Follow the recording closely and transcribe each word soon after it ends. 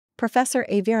Professor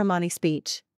A. Veeramani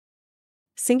speech.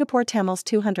 Singapore Tamils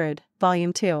 200,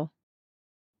 Volume 2.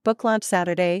 Book launch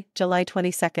Saturday, July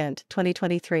 22,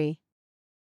 2023.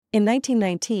 In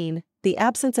 1919, the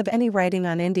absence of any writing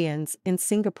on Indians in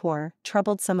Singapore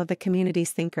troubled some of the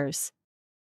community's thinkers.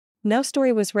 No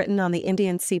story was written on the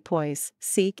Indian sepoys,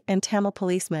 Sikh and Tamil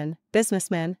policemen,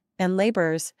 businessmen, and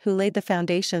laborers who laid the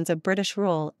foundations of British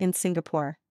rule in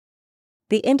Singapore.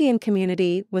 The Indian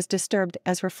community was disturbed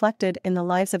as reflected in the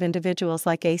lives of individuals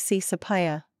like A.C.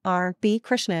 Sapaya, R.B.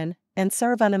 Krishnan, and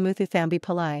Saravanamuthu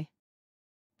Pillai.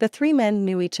 The three men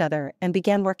knew each other and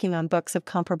began working on books of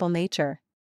comparable nature.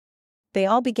 They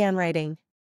all began writing.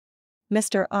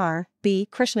 Mr. R.B.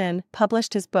 Krishnan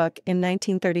published his book in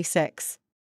 1936.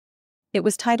 It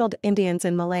was titled Indians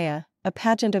in Malaya, A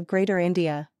Pageant of Greater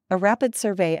India, a rapid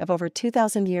survey of over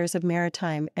 2,000 years of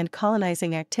maritime and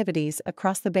colonizing activities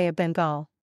across the Bay of Bengal.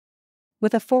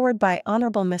 With a foreword by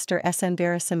Honorable Mr. S.N.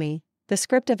 Veeramani, the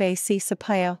script of A.C.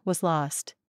 Sapaya was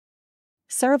lost.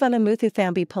 Saravanamuthu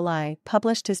Pillai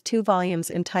published his 2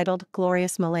 volumes entitled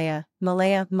Glorious Malaya,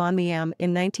 Malaya Monmiam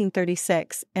in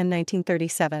 1936 and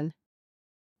 1937.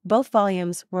 Both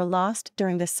volumes were lost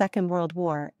during the Second World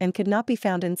War and could not be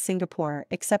found in Singapore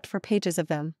except for pages of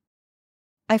them.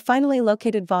 I finally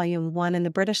located Volume 1 in the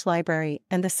British Library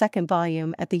and the second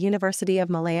volume at the University of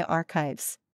Malaya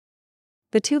Archives.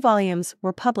 The 2 volumes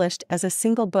were published as a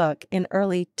single book in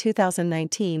early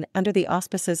 2019 under the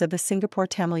auspices of the Singapore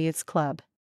Tamil Youths Club.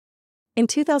 In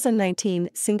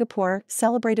 2019, Singapore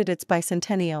celebrated its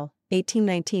bicentennial,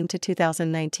 1819 to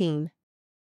 2019.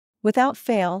 Without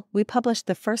fail, we published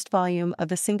the first volume of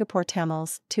the Singapore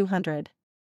Tamils 200.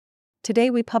 Today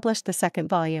we published the second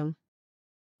volume.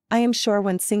 I am sure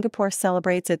when Singapore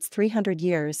celebrates its 300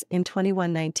 years in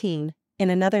 2119, in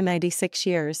another 96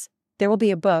 years, there will be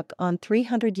a book on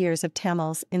 300 years of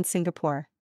Tamils in Singapore.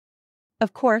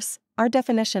 Of course, our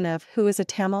definition of who is a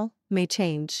Tamil may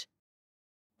change.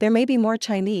 There may be more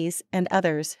Chinese and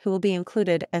others who will be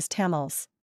included as Tamils.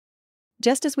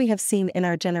 Just as we have seen in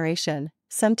our generation,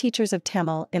 some teachers of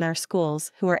Tamil in our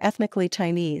schools who are ethnically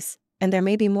Chinese, and there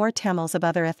may be more Tamils of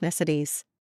other ethnicities.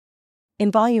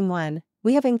 In Volume 1,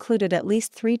 we have included at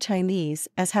least 3 Chinese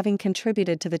as having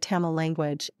contributed to the Tamil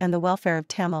language and the welfare of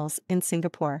Tamils in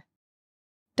Singapore.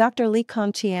 Dr. Lee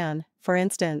Kong Chian, for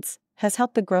instance, has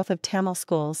helped the growth of Tamil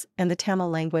schools and the Tamil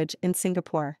language in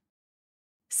Singapore.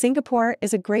 Singapore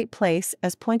is a great place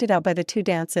as pointed out by the 2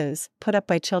 dances put up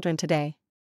by children today.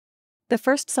 The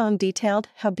first song detailed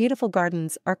how beautiful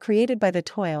gardens are created by the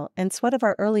toil and sweat of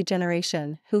our early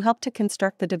generation who helped to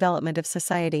construct the development of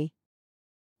society.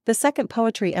 The second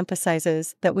poetry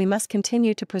emphasizes that we must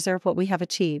continue to preserve what we have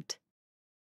achieved.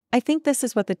 I think this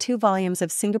is what the 2 volumes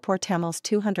of Singapore Tamils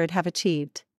 200 have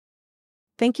achieved.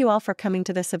 Thank you all for coming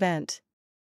to this event.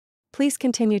 Please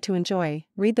continue to enjoy,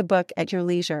 read the book at your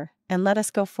leisure, and let us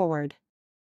go forward.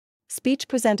 Speech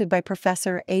presented by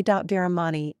Professor A.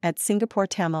 Veeramani at Singapore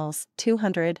Tamils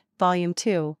 200, Volume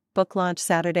 2, book launch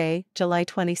Saturday, July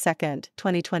 22,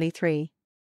 2023.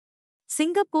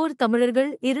 Singapore தமிழர்கள்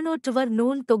 200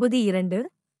 நூல் தொகுதி 2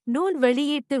 நூல்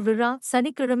வெளியீட்டு விழா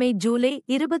சனிக்கிழமை ஜூலை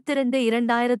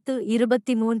 22,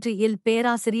 2023 இல்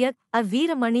பேராசிரியர் அ.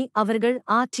 வீரமணி அவர்கள்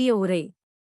ஆற்றிய உரை.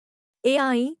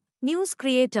 AI நியூஸ்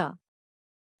கிரியேட்டர்,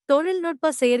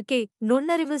 தொழில்நுட்ப செயற்கை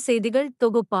நுண்ணறிவு செய்திகள்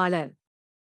தொகுப்பாளர்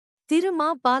திரு மா.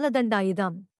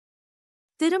 பாலதண்டாயுதம்,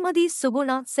 திருமதி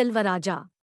சுகுணா செல்வராஜா.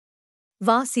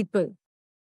 வாசிப்பு.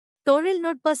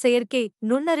 தொழில்நுட்ப செயற்கை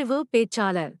நுண்ணறிவு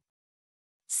பேச்சாளர்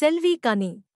செல்வி கனி.